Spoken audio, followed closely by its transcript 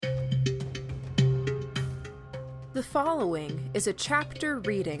The following is a chapter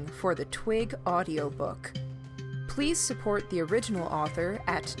reading for the Twig audiobook. Please support the original author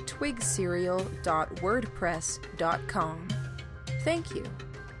at twigserial.wordpress.com. Thank you.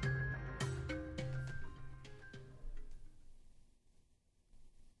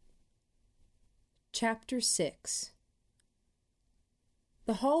 Chapter 6.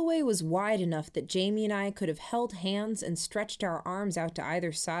 The hallway was wide enough that Jamie and I could have held hands and stretched our arms out to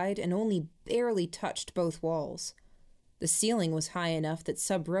either side and only barely touched both walls. The ceiling was high enough that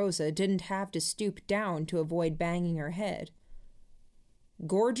Sub Rosa didn't have to stoop down to avoid banging her head.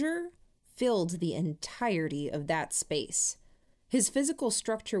 Gorger filled the entirety of that space. His physical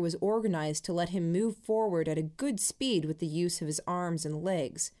structure was organized to let him move forward at a good speed with the use of his arms and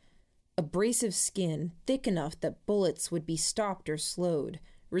legs. Abrasive skin, thick enough that bullets would be stopped or slowed,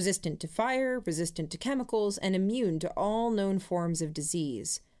 resistant to fire, resistant to chemicals, and immune to all known forms of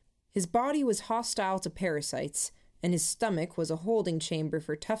disease. His body was hostile to parasites, and his stomach was a holding chamber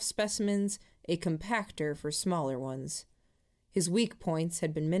for tough specimens, a compactor for smaller ones. His weak points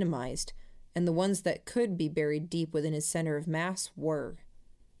had been minimized, and the ones that could be buried deep within his center of mass were.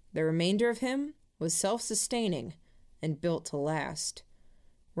 The remainder of him was self-sustaining and built to last.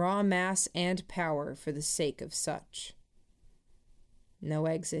 Raw mass and power for the sake of such. No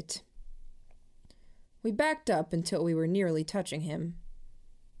exit. We backed up until we were nearly touching him.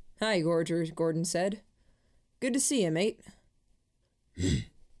 "Hi, Gorger," Gordon said. "Good to see you, mate."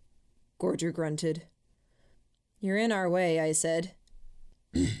 Gorger grunted. "You're in our way," I said.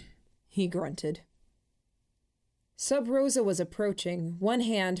 He grunted. Sub Rosa was approaching, one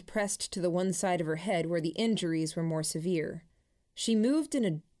hand pressed to the one side of her head where the injuries were more severe. She moved in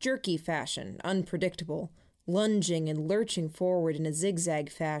a jerky fashion, unpredictable, lunging and lurching forward in a zigzag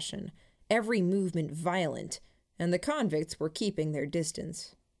fashion, every movement violent, and the convicts were keeping their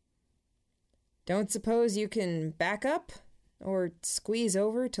distance. "Don't suppose you can back up? Or squeeze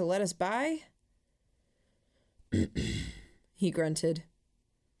over to let us by?" He grunted.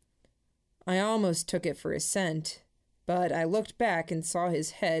 I almost took it for assent, but I looked back and saw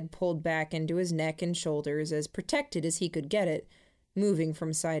his head pulled back into his neck and shoulders as protected as he could get it, moving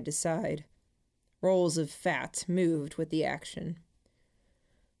from side to side. Rolls of fat moved with the action.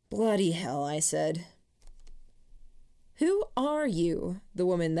 "Bloody hell," I said. "Who are you?" the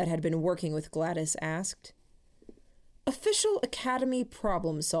woman that had been working with Gladys asked. "Official Academy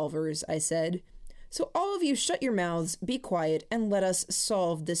problem solvers," I said. "So all of you shut your mouths, be quiet, and let us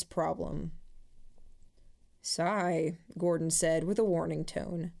solve this problem." "Sigh," Gordon said with a warning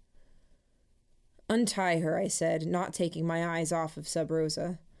tone. "Untie her," I said, not taking my eyes off of Sub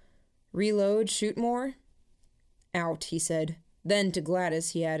Rosa. "Reload, shoot more?" "Out," he said. Then to Gladys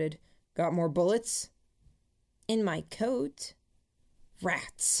he added, "Got more bullets?" "In my coat."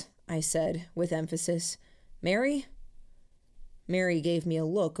 "Rats," I said, with emphasis. "Mary?" Mary gave me a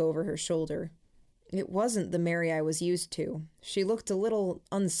look over her shoulder. It wasn't the Mary I was used to. She looked a little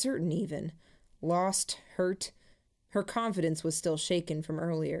uncertain even. Lost, hurt. Her confidence was still shaken from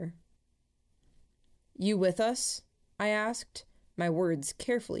earlier. "You with us?" I asked, my words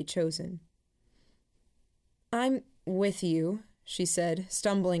carefully chosen. "I'm with you," she said,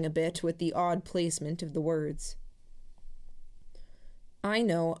 stumbling a bit with the odd placement of the words. "I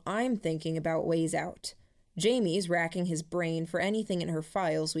know I'm thinking about ways out. Jamie's racking his brain for anything in her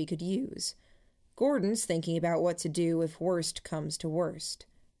files we could use. Gordon's thinking about what to do if worst comes to worst.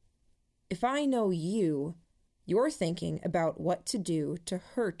 If I know you, you're thinking about what to do to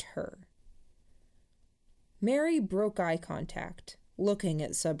hurt her." Mary broke eye contact, looking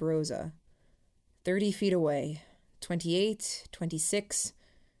at Sub Rosa. 30 feet away, 28, 26,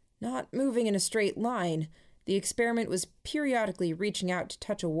 not moving in a straight line. The experiment was periodically reaching out to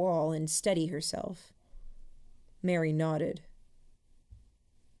touch a wall and steady herself. Mary nodded.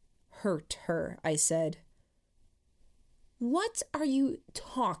 "Hurt her," I said. "What are you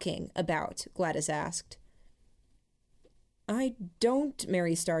talking about?" Gladys asked. "I don't,"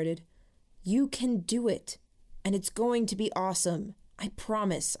 Mary started. "You can do it, and it's going to be awesome. I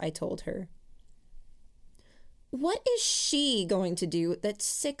promise," I told her. "What is she going to do that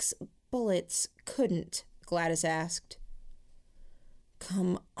 6 bullets couldn't?" Gladys asked.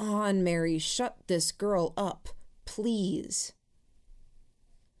 "Come on, Mary, shut this girl up, please."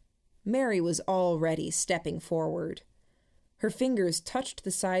 Mary was already stepping forward. Her fingers touched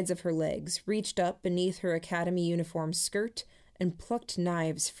the sides of her legs, reached up beneath her academy uniform skirt, and plucked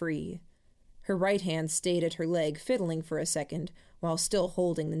knives free. Her right hand stayed at her leg, fiddling for a second, while still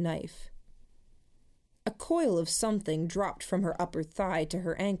holding the knife. A coil of something dropped from her upper thigh to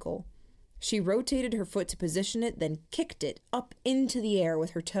her ankle. She rotated her foot to position it, then kicked it up into the air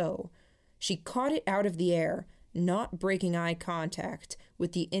with her toe. She caught it out of the air, not breaking eye contact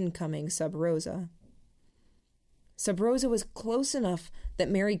with the incoming Sub Rosa. Sub Rosa was close enough that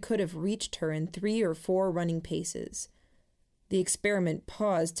Mary could have reached her in 3 or 4 running paces. The experiment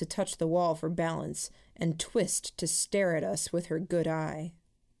paused to touch the wall for balance and twist to stare at us with her good eye.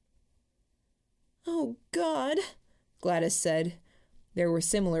 "Oh, God," Gladys said. There were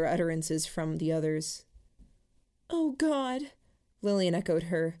similar utterances from the others. "Oh, God," Lillian echoed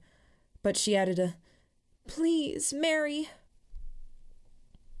her, but she added a, "Please, Mary."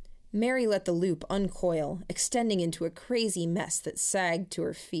 Mary let the loop uncoil, extending into a crazy mess that sagged to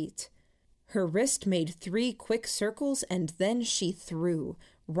her feet. Her wrist made 3 quick circles, and then she threw,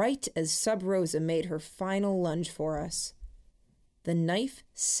 right as Sub Rosa made her final lunge for us. The knife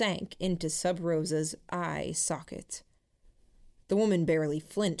sank into Sub Rosa's eye socket. The woman barely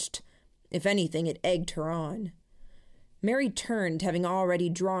flinched. If anything, it egged her on. Mary turned, having already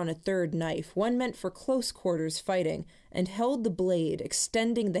drawn a 3rd knife, one meant for close quarters fighting, and held the blade,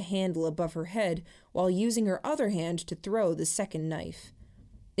 extending the handle above her head while using her other hand to throw the 2nd knife.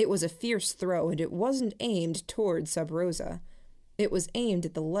 It was a fierce throw, and it wasn't aimed toward Sub Rosa. It was aimed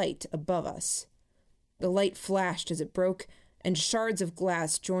at the light above us. The light flashed as it broke, and shards of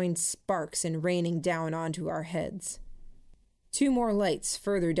glass joined sparks in raining down onto our heads. 2 more lights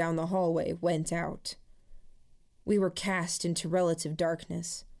further down the hallway went out. We were cast into relative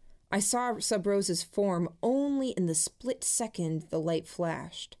darkness. I saw Sub Rosa's form only in the split second the light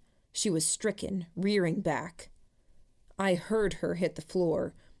flashed. She was stricken, rearing back. I heard her hit the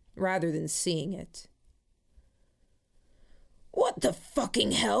floor, rather than seeing it. "What the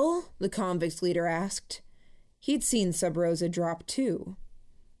fucking hell?" the convict leader asked. He'd seen Sub Rosa drop too.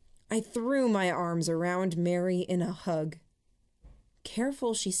 I threw my arms around Mary in a hug.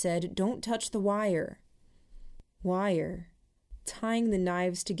 "Careful," she said. "Don't touch the wire." Wire. Tying the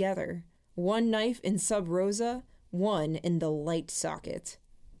knives together. 1 knife in Sub Rosa, 1 in the light socket.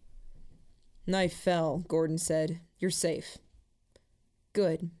 "Knife fell," Gordon said. "You're safe."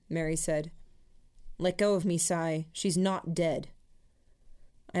 "Good," Mary said. "Let go of me, Sai. She's not dead."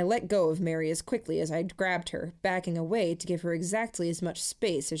 I let go of Mary as quickly as I'd grabbed her, backing away to give her exactly as much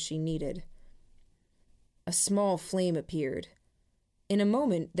space as she needed. A small flame appeared. In a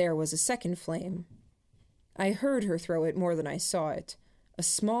moment, there was a 2nd flame. I heard her throw it more than I saw it, a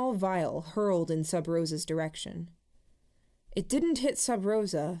small vial hurled in Sub Rosa's direction. It didn't hit Sub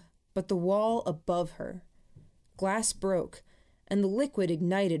Rosa, but the wall above her. Glass broke, and the liquid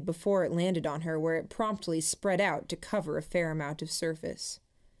ignited before it landed on her, where it promptly spread out to cover a fair amount of surface.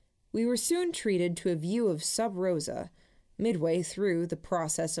 We were soon treated to a view of Sub Rosa, midway through the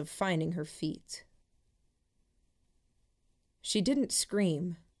process of finding her feet. She didn't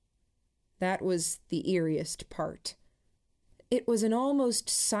scream. That was the eeriest part. It was an almost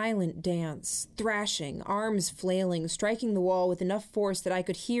silent dance, thrashing, arms flailing, striking the wall with enough force that I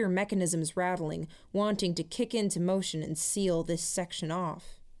could hear mechanisms rattling, wanting to kick into motion and seal this section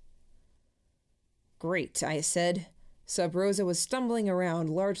off. "Great," I said. Sub Rosa was stumbling around,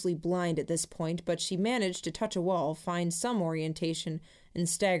 largely blind at this point, but she managed to touch a wall, find some orientation, and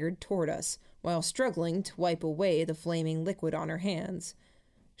staggered toward us, while struggling to wipe away the flaming liquid on her hands.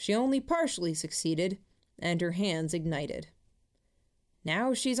 She only partially succeeded, and her hands ignited.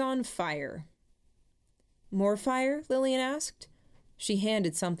 Now she's on fire. "More fire?" Lillian asked. She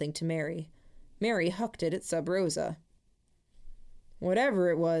handed something to Mary. Mary hucked it at Sub Rosa.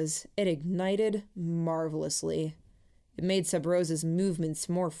 Whatever it was, it ignited marvelously. It made Sub Rosa's movements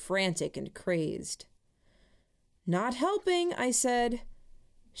more frantic and crazed. "Not helping," I said.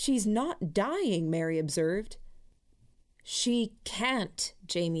 "She's not dying," Mary observed. "She can't,"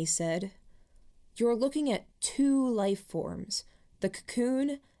 Jamie said. "You're looking at 2 life forms, the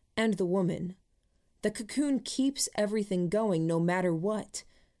cocoon and the woman. The cocoon keeps everything going no matter what.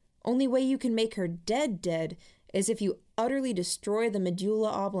 Only way you can make her dead is if you utterly destroy the medulla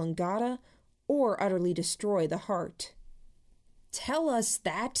oblongata or utterly destroy the heart." "Tell us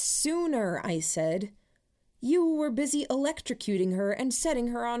that sooner," I said. "You were busy electrocuting her and setting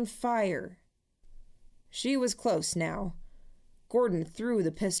her on fire." She was close now. Gordon threw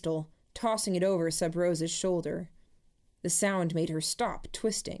the pistol, tossing it over Sub Rosa's shoulder. The sound made her stop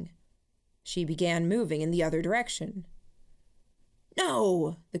twisting. She began moving in the other direction.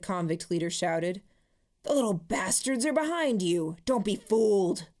 "No!" the convict leader shouted. "The little bastards are behind you! Don't be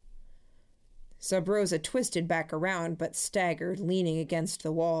fooled!" Sub Rosa twisted back around, but staggered, leaning against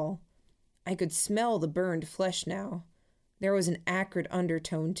the wall. I could smell the burned flesh now. There was an acrid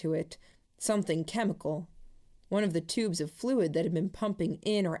undertone to it, something chemical. One of the tubes of fluid that had been pumping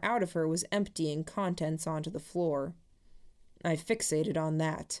in or out of her was emptying contents onto the floor. I fixated on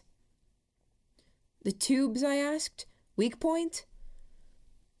that. The tubes, I asked. Weak point?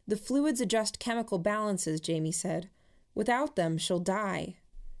 The fluids adjust chemical balances, Jamie said. Without them, she'll die.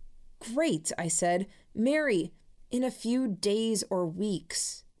 Great, I said. Mary, in a few days or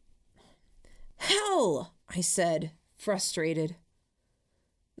weeks. Hell, I said, frustrated.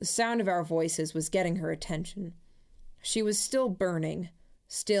 The sound of our voices was getting her attention. She was still burning,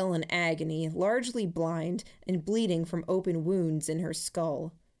 still in agony, largely blind and bleeding from open wounds in her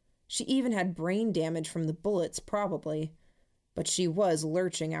skull. She even had brain damage from the bullets, probably, but she was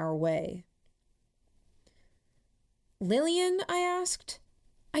lurching our way. Lillian, I asked.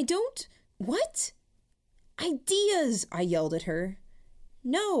 What? Ideas, I yelled at her.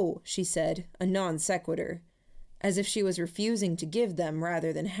 No, she said, a non sequitur, as if she was refusing to give them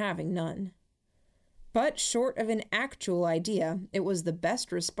rather than having none. But short of an actual idea, it was the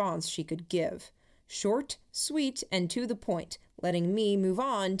best response she could give. Short, sweet, and to the point, letting me move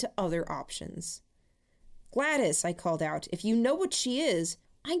on to other options. Gladys, I called out, if you know what she is.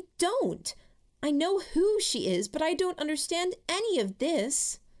 I don't. I know who she is, but I don't understand any of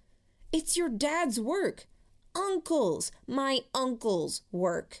this. It's your dad's work. My uncle's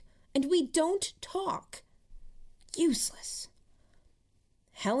work. And we don't talk. Useless.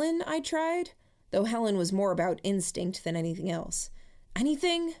 Helen, I tried, though Helen was more about instinct than anything else.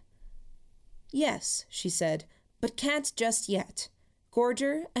 Anything? Yes, she said, but can't just yet.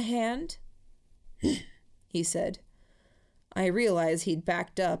 Gorger, a hand? He said. I realized he'd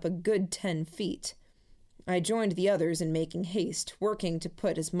backed up a good 10 feet. I joined the others in making haste, working to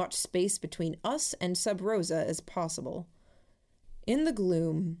put as much space between us and Sub Rosa as possible. In the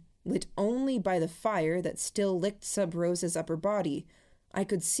gloom, lit only by the fire that still licked Sub Rosa's upper body, I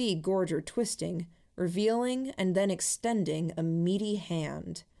could see Gorger twisting, revealing and then extending a meaty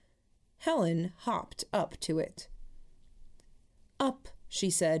hand. Helen hopped up to it. Up, she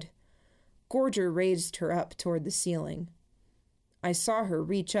said. Gorger raised her up toward the ceiling. I saw her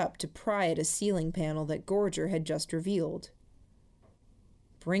reach up to pry at a ceiling panel that Gorger had just revealed.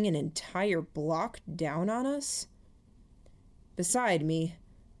 Bring an entire block down on us? Beside me,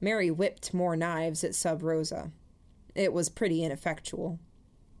 Mary whipped more knives at Sub Rosa. It was pretty ineffectual.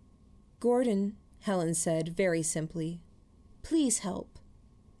 Gordon, Helen said very simply, please help.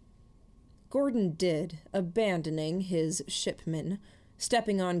 Gordon did, abandoning his shipman,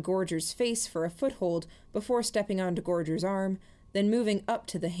 stepping on Gorger's face for a foothold before stepping onto Gorger's arm, then moving up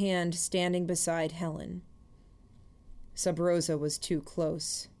to the hand standing beside Helen. Sub Rosa was too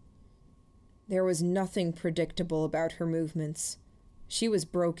close. There was nothing predictable about her movements. She was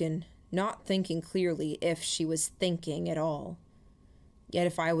broken, not thinking clearly if she was thinking at all. Yet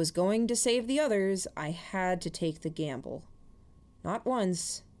if I was going to save the others, I had to take the gamble. Not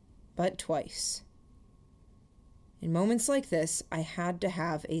once, but twice. In moments like this, I had to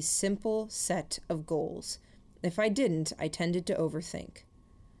have a simple set of goals. If I didn't, I tended to overthink.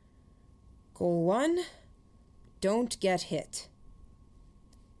 Goal 1, don't get hit.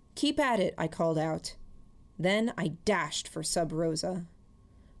 Keep at it, I called out. Then I dashed for Sub Rosa.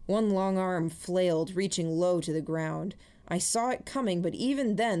 One long arm flailed, reaching low to the ground. I saw it coming, but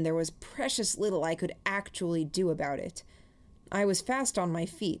even then there was precious little I could actually do about it. I was fast on my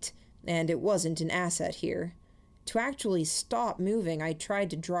feet, and it wasn't an asset here. To actually stop moving, I tried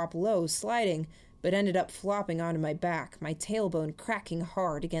to drop low, sliding, but ended up flopping onto my back, my tailbone cracking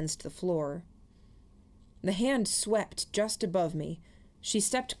hard against the floor. The hand swept just above me. She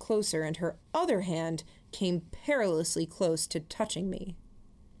stepped closer, and her other hand came perilously close to touching me.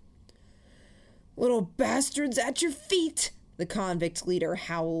 Little bastards at your feet, the convict leader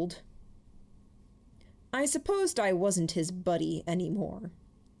howled. I supposed I wasn't his buddy anymore.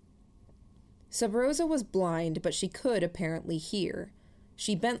 Sub Rosa was blind, but she could apparently hear.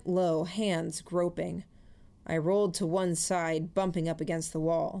 She bent low, hands groping. I rolled to one side, bumping up against the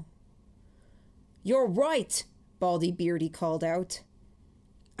wall. You're right, Baldy Beardy called out.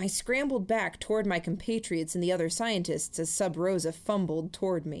 I scrambled back toward my compatriots and the other scientists as Sub Rosa fumbled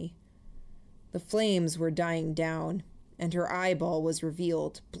toward me. The flames were dying down, and her eyeball was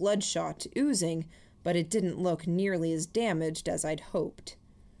revealed, bloodshot, oozing, but it didn't look nearly as damaged as I'd hoped.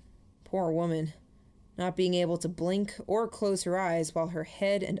 Poor woman, not being able to blink or close her eyes while her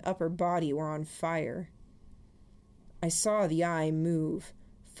head and upper body were on fire. I saw the eye move,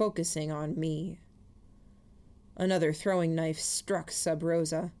 focusing on me. Another throwing knife struck Sub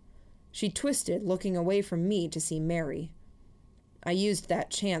Rosa. She twisted, looking away from me to see Mary. I used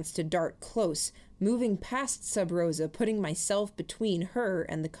that chance to dart close, moving past Sub Rosa, putting myself between her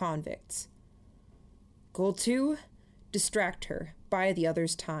and the convicts. Goal 2, distract her, buy the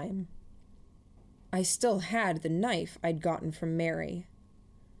others time. I still had the knife I'd gotten from Mary.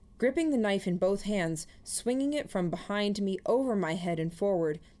 Gripping the knife in both hands, swinging it from behind me over my head and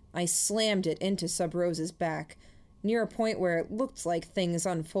forward, I slammed it into Sub Rosa's back, near a point where it looked like things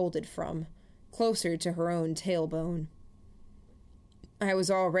unfolded from, closer to her own tailbone. I was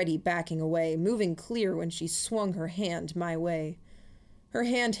already backing away, moving clear when she swung her hand my way. Her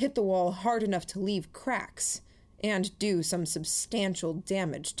hand hit the wall hard enough to leave cracks and do some substantial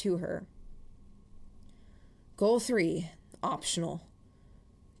damage to her. Goal 3, optional.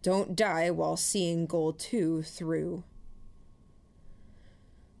 Don't die while seeing Goal 2 through.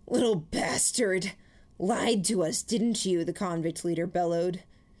 "Little bastard! Lied to us, didn't you?" the convict leader bellowed.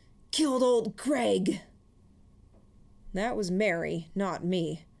 "Killed old Greg!" That was Mary, not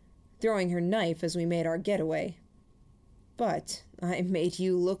me, throwing her knife as we made our getaway. "But I made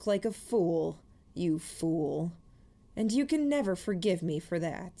you look like a fool, you fool, and you can never forgive me for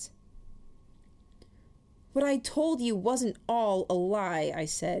that." "What I told you wasn't all a lie," I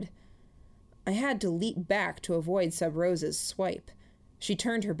said. I had to leap back to avoid Sub Rosa's swipe. She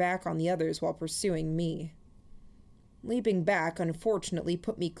turned her back on the others while pursuing me. Leaping back unfortunately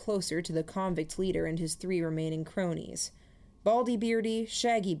put me closer to the convict leader and his 3 remaining cronies, Baldy Beardy,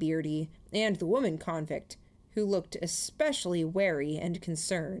 Shaggy Beardy, and the woman convict, who looked especially wary and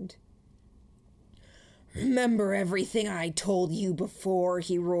concerned. "Remember everything I told you before,"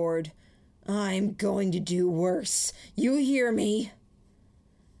 he roared. "I'm going to do worse. You hear me?"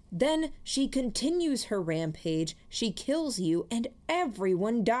 "Then she continues her rampage, she kills you, and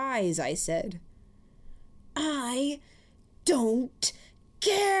everyone dies," I said. "I don't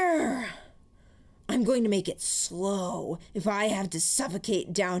care. I'm going to make it slow. If I have to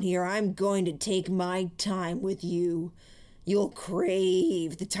suffocate down here, I'm going to take my time with you. You'll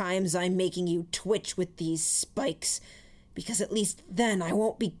crave the times I'm making you twitch with these spikes, because at least then I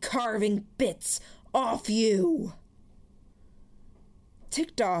won't be carving bits off you."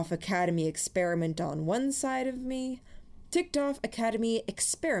 Ticked off Academy experiment on one side of me, ticked off Academy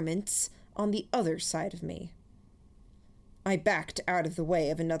experiments on the other side of me. I backed out of the way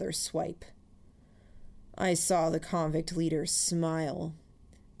of another swipe. I saw the convict leader smile.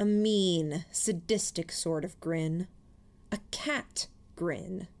 A mean, sadistic sort of grin. A cat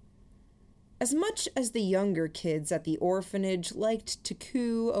grin. As much as the younger kids at the orphanage liked to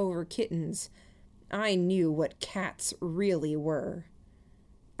coo over kittens, I knew what cats really were.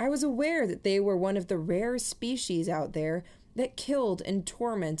 I was aware that they were one of the rare species out there that killed and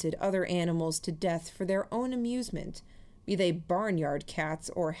tormented other animals to death for their own amusement, be they barnyard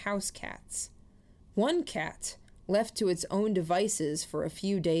cats or house cats. One cat, left to its own devices for a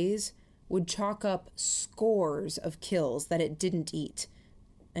few days, would chalk up scores of kills that it didn't eat,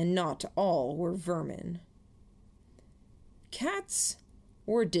 and not all were vermin. Cats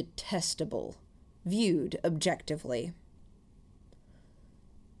were detestable, viewed objectively.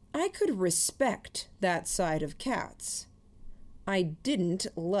 I could respect that side of cats. I didn't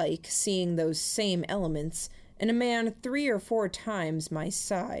like seeing those same elements in a man 3 or 4 times my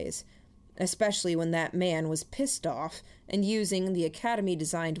size, especially when that man was pissed off and using the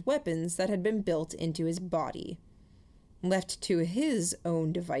Academy-designed weapons that had been built into his body. Left to his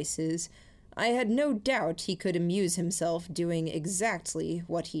own devices, I had no doubt he could amuse himself doing exactly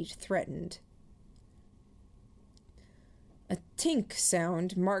what he threatened. A tink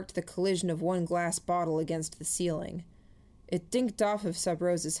sound marked the collision of one glass bottle against the ceiling. It dinked off of Sub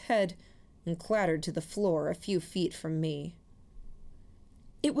Rosa's head and clattered to the floor a few feet from me.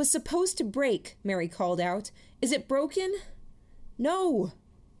 "It was supposed to break," Mary called out. "Is it broken?" "No."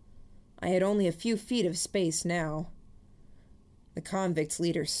 I had only a few feet of space now. The convict's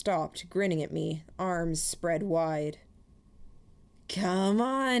leader stopped, grinning at me, arms spread wide. "Come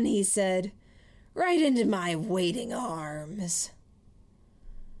on," he said. "Right into my waiting arms."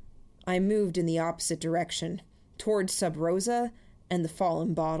 I moved in the opposite direction, towards Sub Rosa and the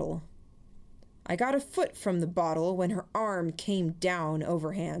fallen bottle. I got a foot from the bottle when her arm came down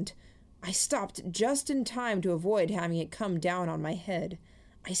overhand. I stopped just in time to avoid having it come down on my head.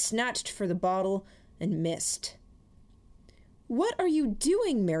 I snatched for the bottle and missed. "What are you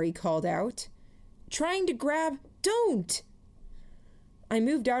doing?" Mary called out. "Trying to grab—" "Don't!" I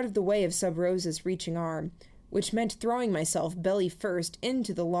moved out of the way of Sub Rosa's reaching arm, which meant throwing myself belly first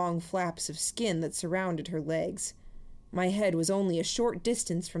into the long flaps of skin that surrounded her legs. My head was only a short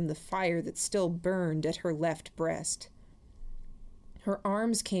distance from the fire that still burned at her left breast. Her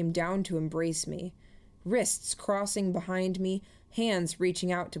arms came down to embrace me, wrists crossing behind me, hands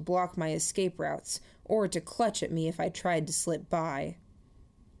reaching out to block my escape routes, or to clutch at me if I tried to slip by.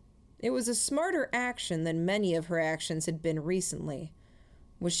 It was a smarter action than many of her actions had been recently.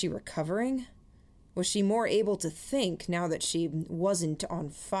 Was she recovering? Was she more able to think now that she wasn't on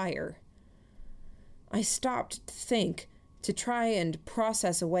fire? I stopped to think, to try and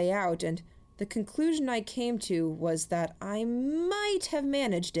process a way out, and the conclusion I came to was that I might have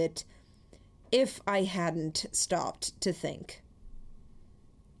managed it if I hadn't stopped to think.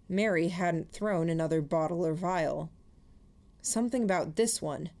 Mary hadn't thrown another bottle or vial. Something about this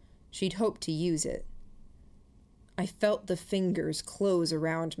one. She'd hoped to use it. I felt the fingers close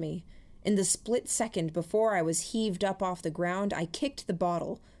around me. In the split second before I was heaved up off the ground, I kicked the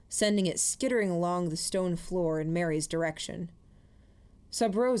bottle, sending it skittering along the stone floor in Mary's direction.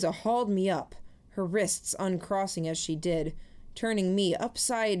 Sub Rosa hauled me up, her wrists uncrossing as she did, turning me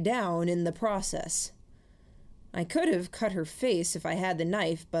upside down in the process. I could have cut her face if I had the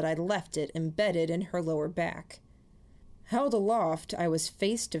knife, but I'd left it embedded in her lower back. Held aloft, I was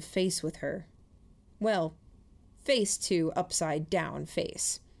face to face with her. Well, face to upside down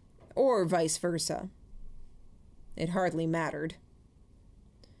face. Or vice versa. It hardly mattered.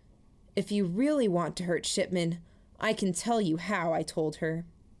 If you really want to hurt Shipman, I can tell you how, I told her.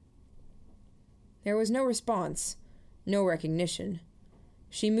 There was no response, no recognition.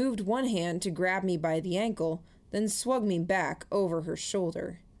 She moved one hand to grab me by the ankle, then swung me back over her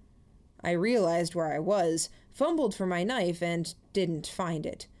shoulder. I realized where I was, fumbled for my knife, and didn't find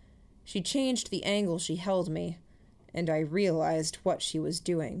it. She changed the angle she held me, and I realized what she was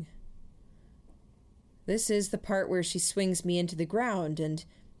doing. This is the part where she swings me into the ground and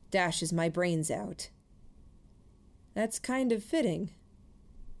dashes my brains out. That's kind of fitting.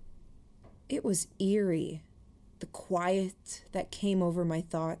 It was eerie, the quiet that came over my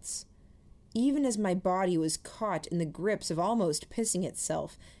thoughts. Even as my body was caught in the grips of almost pissing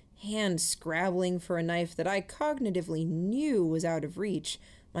itself, hand scrabbling for a knife that I cognitively knew was out of reach,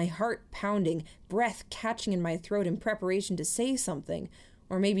 my heart pounding, breath catching in my throat in preparation to say something,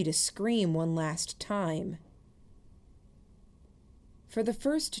 or maybe to scream one last time. For the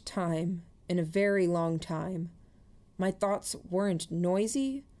first time in a very long time, my thoughts weren't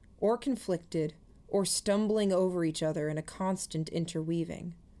noisy or conflicted or stumbling over each other in a constant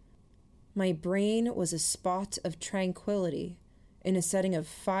interweaving. My brain was a spot of tranquility in a setting of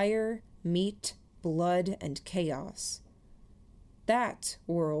fire, meat, blood, and chaos. That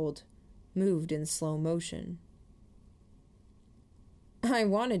world moved in slow motion. I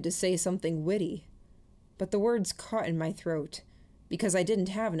wanted to say something witty, but the words caught in my throat because I didn't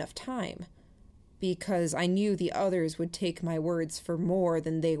have enough time, because I knew the others would take my words for more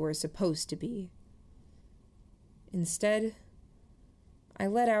than they were supposed to be. Instead, I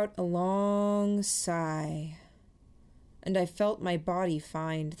let out a long sigh, and I felt my body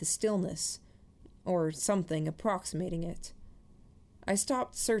find the stillness, or something approximating it. I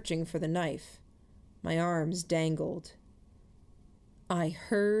stopped searching for the knife. My arms dangled. I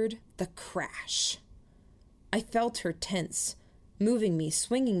heard the crash. I felt her tense, moving me,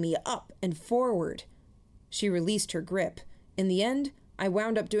 swinging me up and forward. She released her grip. In the end, I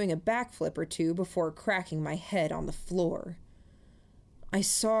wound up doing a backflip or two before cracking my head on the floor. I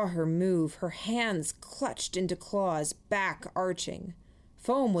saw her move, her hands clutched into claws, back arching.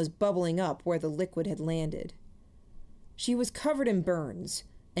 Foam was bubbling up where the liquid had landed. She was covered in burns,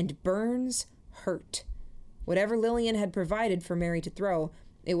 and burns hurt. Whatever Lillian had provided for Mary to throw,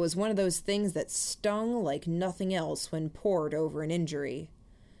 it was one of those things that stung like nothing else when poured over an injury.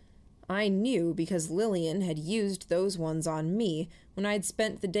 I knew because Lillian had used those ones on me when I'd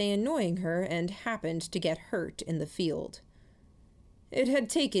spent the day annoying her and happened to get hurt in the field. It had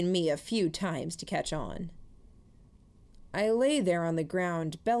taken me a few times to catch on. I lay there on the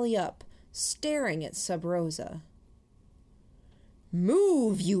ground, belly up, staring at Sub Rosa.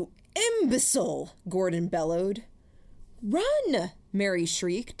 "Move, you imbecile!" Gordon bellowed. "Run!" Mary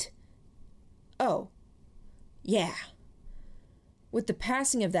shrieked. Oh. Yeah. With the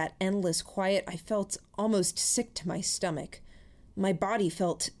passing of that endless quiet, I felt almost sick to my stomach. My body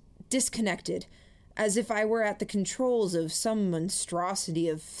felt disconnected, as if I were at the controls of some monstrosity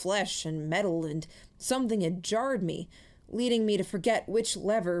of flesh and metal, and something had jarred me, leading me to forget which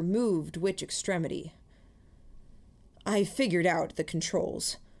lever moved which extremity. I figured out the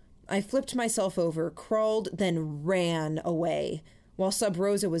controls. I flipped myself over, crawled, then ran away, while Sub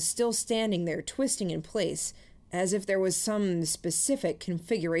Rosa was still standing there, twisting in place, as if there was some specific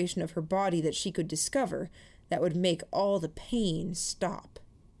configuration of her body that she could discover that would make all the pain stop.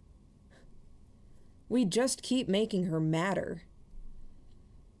 We'd just keep making her madder.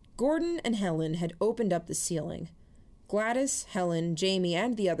 Gordon and Helen had opened up the ceiling. Gladys, Helen, Jamie,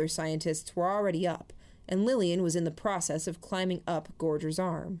 and the other scientists were already up, and Lillian was in the process of climbing up Gorger's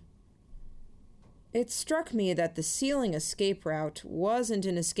arm. It struck me that the ceiling escape route wasn't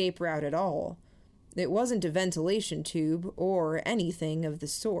an escape route at all. It wasn't a ventilation tube or anything of the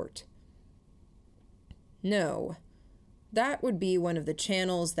sort. No, that would be one of the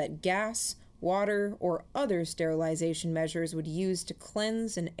channels that gas, water, or other sterilization measures would use to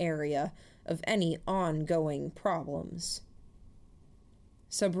cleanse an area of any ongoing problems.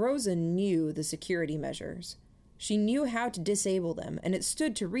 Sub Rosa knew the security measures. She knew how to disable them, and it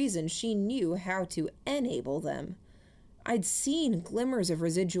stood to reason she knew how to enable them. I'd seen glimmers of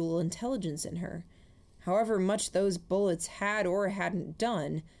residual intelligence in her. However much those bullets had or hadn't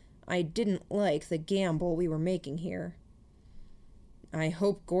done, I didn't like the gamble we were making here. I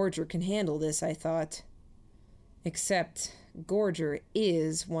hope Gorger can handle this, I thought. Except Gorger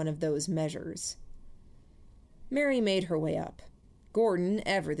is one of those measures. Mary made her way up. Gordon,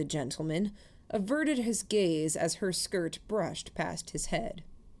 ever the gentleman, averted his gaze as her skirt brushed past his head.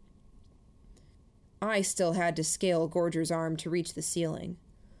 I still had to scale Gorger's arm to reach the ceiling.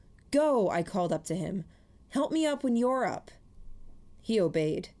 "Go," I called up to him. "Help me up when you're up." He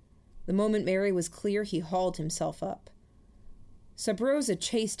obeyed. The moment Mary was clear, he hauled himself up. Sub Rosa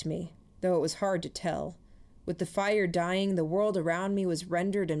chased me, though it was hard to tell. With the fire dying, the world around me was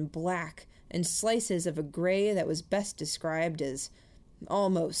rendered in black and slices of a gray that was best described as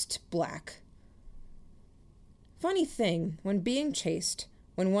almost black. Funny thing, when being chased,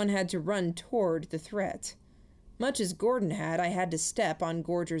 when one had to run toward the threat. Much as Gordon I had to step on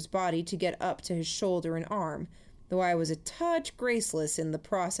Gorger's body to get up to his shoulder and arm, though I was a touch graceless in the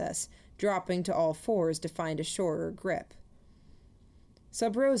process, dropping to all fours to find a surer grip.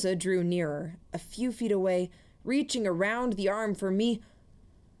 Sub Rosa drew nearer, a few feet away, reaching around the arm for me.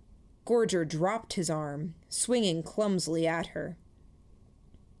 Gorger dropped his arm, swinging clumsily at her.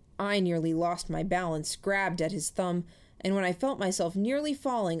 I nearly lost my balance, grabbed at his thumb, and when I felt myself nearly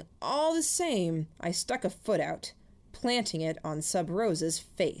falling, all the same, I stuck a foot out, planting it on Sub Rosa's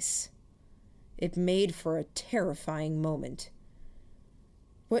face. It made for a terrifying moment.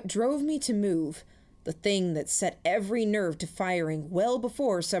 What drove me to move, the thing that set every nerve to firing well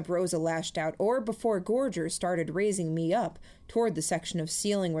before Sub Rosa lashed out or before Gorger started raising me up toward the section of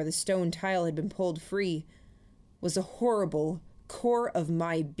ceiling where the stone tile had been pulled free, was a horrible, core of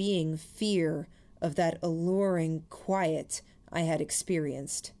my being fear of that alluring quiet I had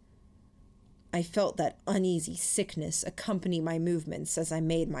experienced. I felt that uneasy sickness accompany my movements as I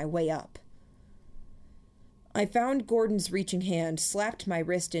made my way up. I found Gordon's reaching hand, slapped my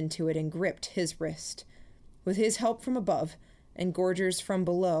wrist into it, and gripped his wrist. With his help from above, and Gorger's from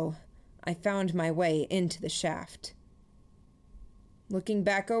below, I found my way into the shaft. Looking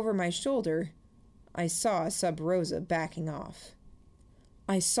back over my shoulder, I saw Sub Rosa backing off.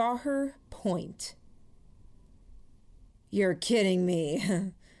 I saw her point. "You're kidding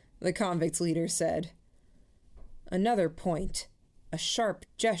me," the convict leader said. Another point, a sharp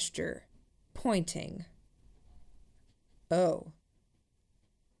gesture, pointing. Oh.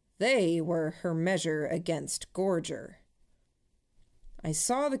 They were her measure against Gorger. I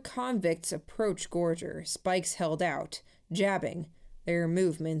saw the convicts approach Gorger, spikes held out, jabbing, their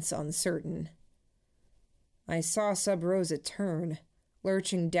movements uncertain. I saw Sub Rosa turn,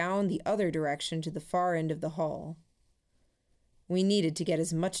 lurching down the other direction to the far end of the hall. We needed to get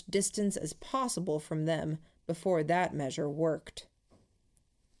as much distance as possible from them before that measure worked.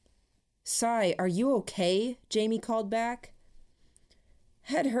 "Sai, are you okay?" Jamie called back.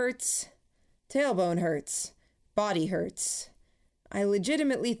 "Head hurts. Tailbone hurts. Body hurts. I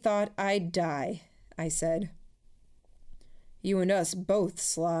legitimately thought I'd die," I said. "You and us both,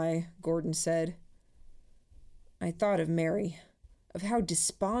 Sly," Gordon said. I thought of Mary, of how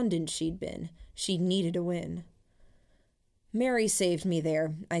despondent she'd been. She needed a win. Mary saved me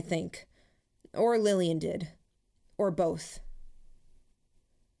there, I think. Or Lillian did. Or both.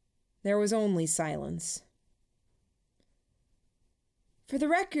 There was only silence. "For the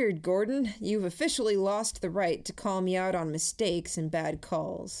record, Gordon, you've officially lost the right to call me out on mistakes and bad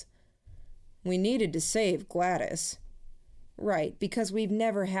calls. We needed to save Gladys." "Right, because we've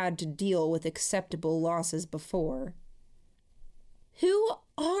never had to deal with acceptable losses before." "Who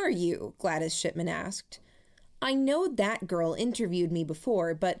are you?" Gladys Shipman asked. "I know that girl interviewed me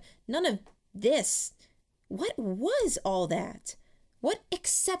before, but none of this. What was all that? What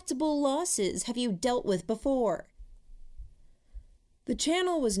acceptable losses have you dealt with before?" The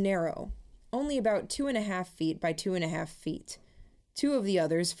channel was narrow, only about 2.5 feet by 2.5 feet. Two of the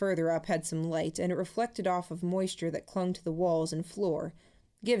others further up had some light, and it reflected off of moisture that clung to the walls and floor,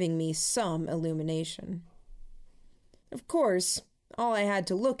 giving me some illumination. Of course, all I had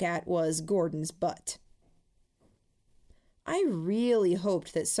to look at was Gordon's butt. I really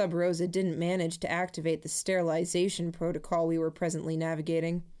hoped that Sub Rosa didn't manage to activate the sterilization protocol we were presently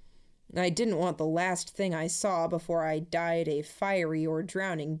navigating. I didn't want the last thing I saw before I died a fiery or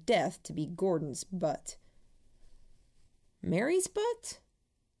drowning death to be Gordon's butt. Mary's butt?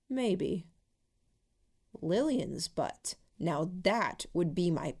 Maybe. Lillian's butt. Now that would be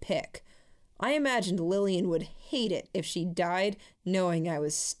my pick. I imagined Lillian would hate it if she died knowing I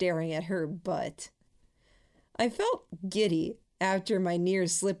was staring at her butt. I felt giddy after my near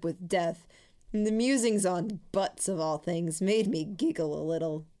slip with death, and the musings on butts of all things made me giggle a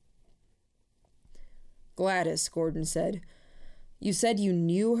little. Gladys, Gordon said. You said you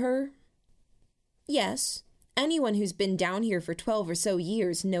knew her? Yes. Anyone who's been down here for 12 or so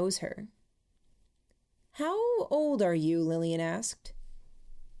years knows her. How old are you? Lillian asked.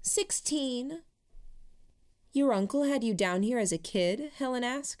 16. Your uncle had you down here as a kid? Helen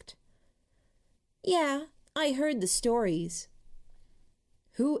asked. Yeah, I heard the stories.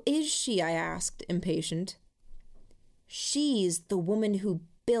 Who is she? I asked, impatient. She's the woman who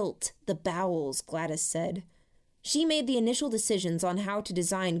built the bowels, Gladys said. She made the initial decisions on how to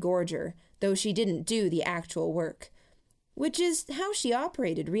design Gorger, though she didn't do the actual work. Which is how she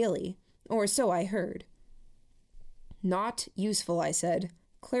operated, really. Or so I heard. Not useful, I said.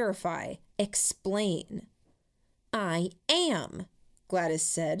 Clarify. Explain. I am, Gladys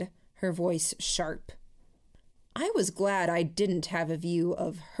said, her voice sharp. I was glad I didn't have a view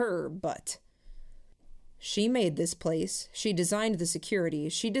of her butt. She made this place. She designed the security.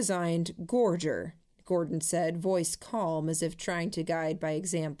 She designed Gorger, Gordon said, voice calm as if trying to guide by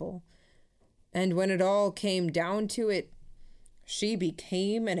example. And when it all came down to it, she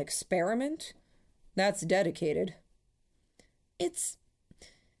became an experiment? That's dedicated.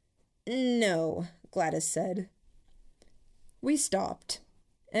 No, Gladys said. We stopped,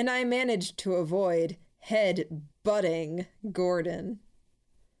 and I managed to avoid head-butting Gordon.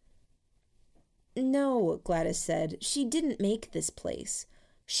 No, Gladys said, she didn't make this place.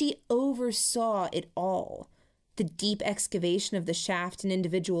 She oversaw it all. The deep excavation of the shaft and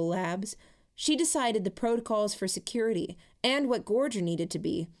individual labs. She decided the protocols for security and what Gorger needed to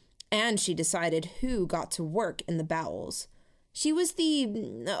be. And she decided who got to work in the bowels. She was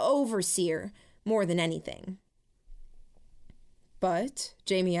the overseer more than anything. But,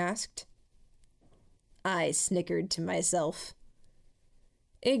 Jamie asked. I snickered to myself.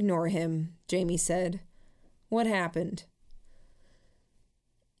 Ignore him, Jamie said. What happened?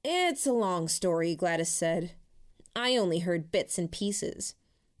 It's a long story, Gladys said. I only heard bits and pieces.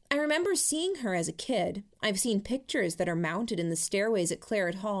 I remember seeing her as a kid. I've seen pictures that are mounted in the stairways at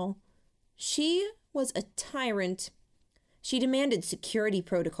Claret Hall. She was a tyrant. She demanded security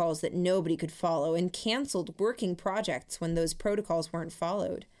protocols that nobody could follow and canceled working projects when those protocols weren't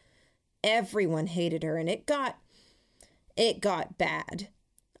followed. Everyone hated her, and it got bad.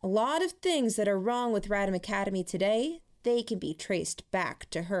 A lot of things that are wrong with Radham Academy today, they can be traced back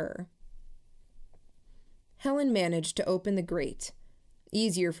to her. Helen managed to open the grate.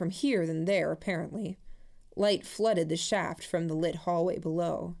 Easier from here than there, apparently. Light flooded the shaft from the lit hallway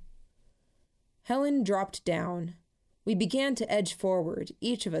below. Helen dropped down. We began to edge forward,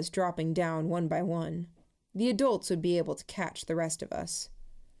 each of us dropping down one by one. The adults would be able to catch the rest of us.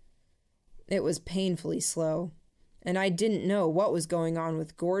 It was painfully slow, and I didn't know what was going on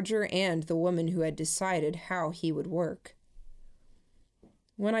with Gorger and the woman who had decided how he would work.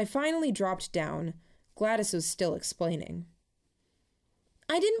 When I finally dropped down, Gladys was still explaining.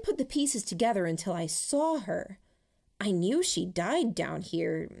 I didn't put the pieces together until I saw her. I knew she died down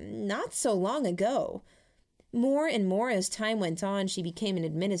here not so long ago. More and more as time went on, she became an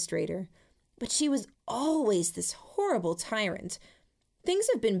administrator. But she was always this horrible tyrant. Things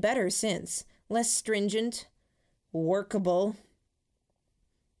have been better since. Less stringent. Workable.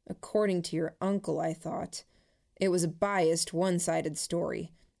 According to your uncle, I thought. It was a biased, one-sided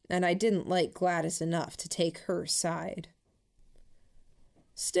story, and I didn't like Gladys enough to take her side.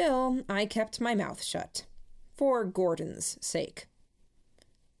 Still, I kept my mouth shut. For Gordon's sake.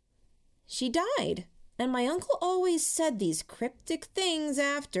 She died. And my uncle always said these cryptic things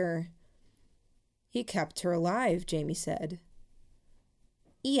after. He kept her alive, Jamie said.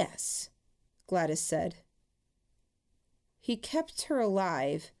 Yes, Gladys said. He kept her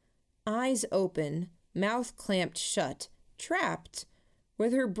alive, eyes open, mouth clamped shut, trapped,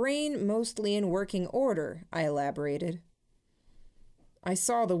 with her brain mostly in working order, I elaborated. I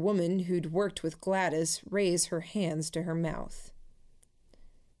saw the woman who'd worked with Gladys raise her hands to her mouth.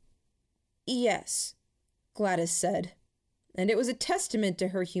 Yes, Gladys said, and it was a testament to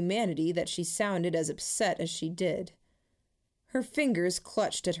her humanity that she sounded as upset as she did. Her fingers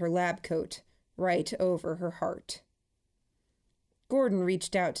clutched at her lab coat, right over her heart. Gordon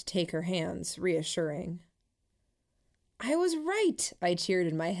reached out to take her hands, reassuring. I was right, I cheered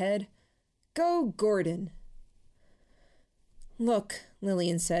in my head. Go, Gordon. Look,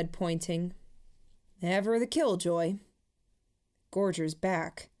 Lillian said, pointing. Ever the killjoy. Gorger's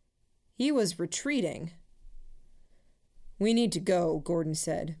back. He was retreating. We need to go, Gordon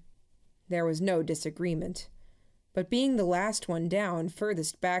said. There was no disagreement. But being the last one down,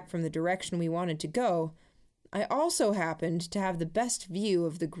 furthest back from the direction we wanted to go, I also happened to have the best view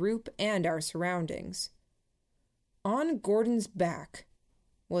of the group and our surroundings. On Gordon's back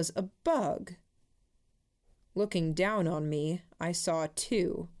was a bug. Looking down on me, I saw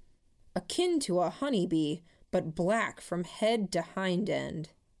two, akin to a honeybee, but black from head to hind end.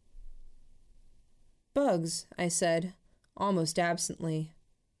 Bugs, I said, almost absently.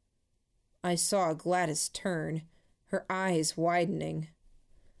 I saw Gladys turn, her eyes widening.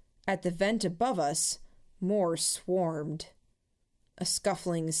 At the vent above us, more swarmed. A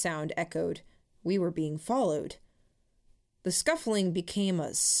scuffling sound echoed. We were being followed. The scuffling became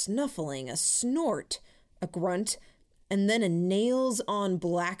a snuffling, a snort, a grunt, and then a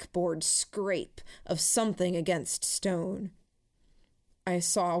nails-on-blackboard scrape of something against stone. I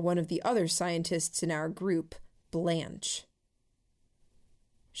saw one of the other scientists in our group blanch.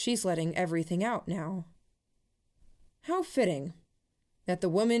 She's letting everything out now. How fitting that the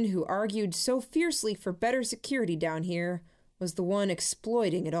woman who argued so fiercely for better security down here was the one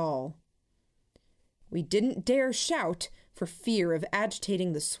exploiting it all. We didn't dare shout for fear of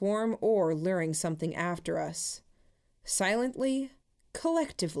agitating the swarm or luring something after us. Silently,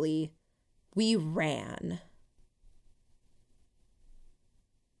 collectively, we ran.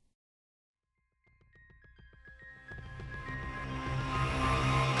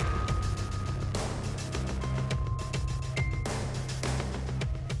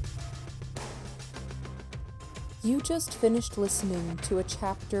 You just finished listening to a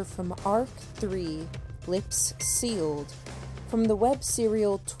chapter from Arc 3, Lips Sealed, from the web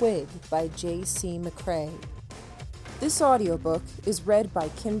serial Twig by J.C. McCrae. This audiobook is read by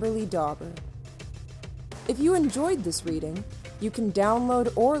Kimberly Dauber. If you enjoyed this reading, you can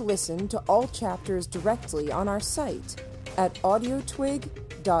download or listen to all chapters directly on our site at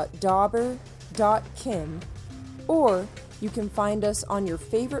audiotwig.dauber.kim, or you can find us on your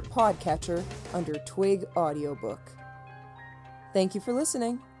favorite podcatcher under Twig Audiobook. Thank you for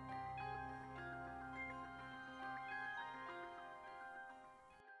listening.